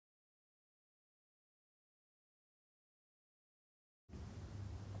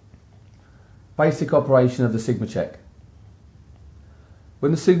Basic operation of the SigmaCheck.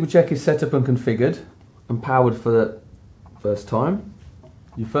 When the SigmaCheck is set up and configured and powered for the first time,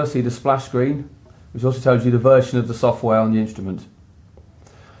 you first see the splash screen, which also tells you the version of the software on the instrument.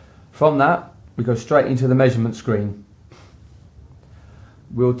 From that, we go straight into the measurement screen.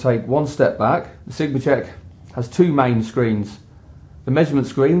 We'll take one step back. The SigmaCheck has two main screens. The measurement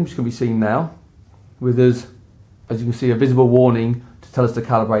screen, which can be seen now, with us, as you can see, a visible warning to tell us to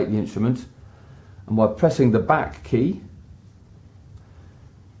calibrate the instrument. And by pressing the back key,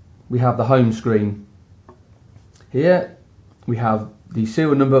 we have the home screen. Here we have the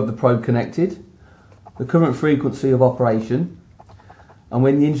serial number of the probe connected, the current frequency of operation, and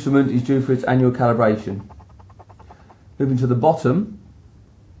when the instrument is due for its annual calibration. Moving to the bottom,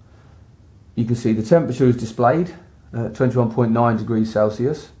 you can see the temperature is displayed at 21.9 degrees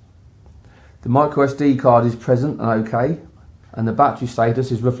Celsius. The micro SD card is present and OK, and the battery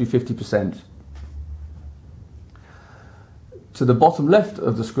status is roughly 50%. To the bottom left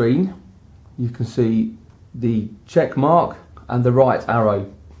of the screen, you can see the check mark and the right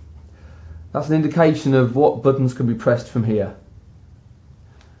arrow. That's an indication of what buttons can be pressed from here.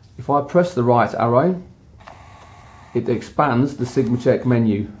 If I press the right arrow, it expands the SigmaCheck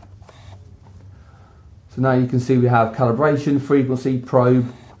menu. So now you can see we have calibration, frequency,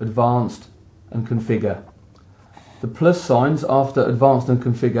 probe, advanced and configure. The plus signs after advanced and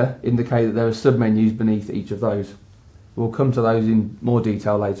configure indicate that there are submenus beneath each of those. We'll come to those in more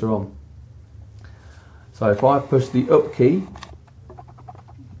detail later on. So if I push the up key,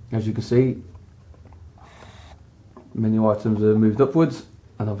 as you can see, menu items are moved upwards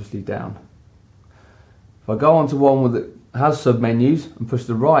and obviously down. If I go on to one that has submenus and push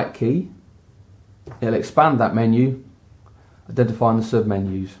the right key, it'll expand that menu, identifying the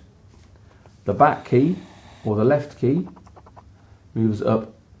submenus. The back key or the left key moves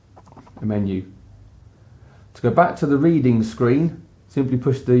up a menu. To go back to the reading screen, simply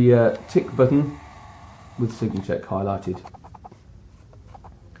push the tick button with SigmaCheck highlighted.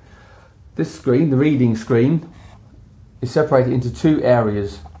 This screen, the reading screen, is separated into two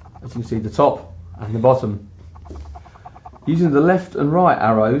areas, as you can see, the top and the bottom. Using the left and right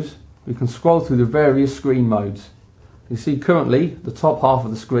arrows, we can scroll through the various screen modes. You see currently the top half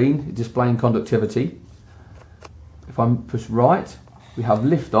of the screen is displaying conductivity. If I push right, we have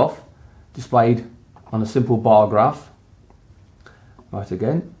liftoff displayed on a simple bar graph. Right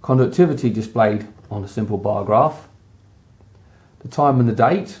again, conductivity displayed on a simple bar graph. The time and the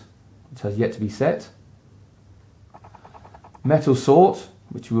date, which has yet to be set. Metal sort,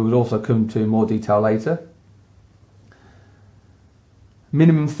 which we will also come to in more detail later.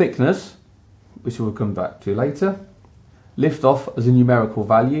 Minimum thickness, which we'll come back to later. Liftoff as a numerical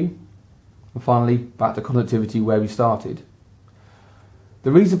value. And finally, back to conductivity where we started.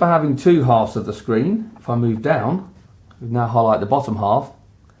 The reason for having two halves of the screen, if I move down, we now highlight the bottom half,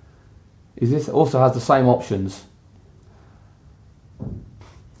 is this also has the same options.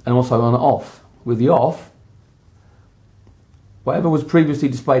 And also on off. With the off, whatever was previously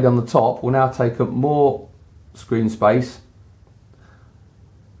displayed on the top will now take up more screen space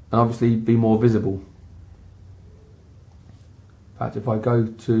and obviously be more visible. In fact, if I go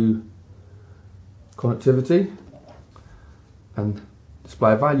to conductivity and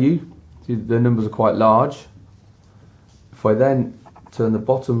display a value, see the numbers are quite large. If I then turn the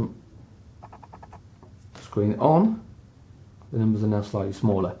bottom screen on, the numbers are now slightly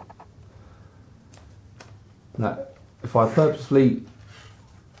smaller. Now, if I purposefully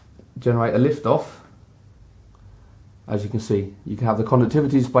generate a liftoff, as you can see, you can have the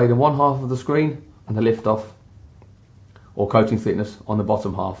conductivity displayed on one half of the screen and the liftoff or coating thickness on the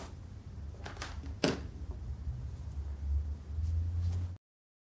bottom half.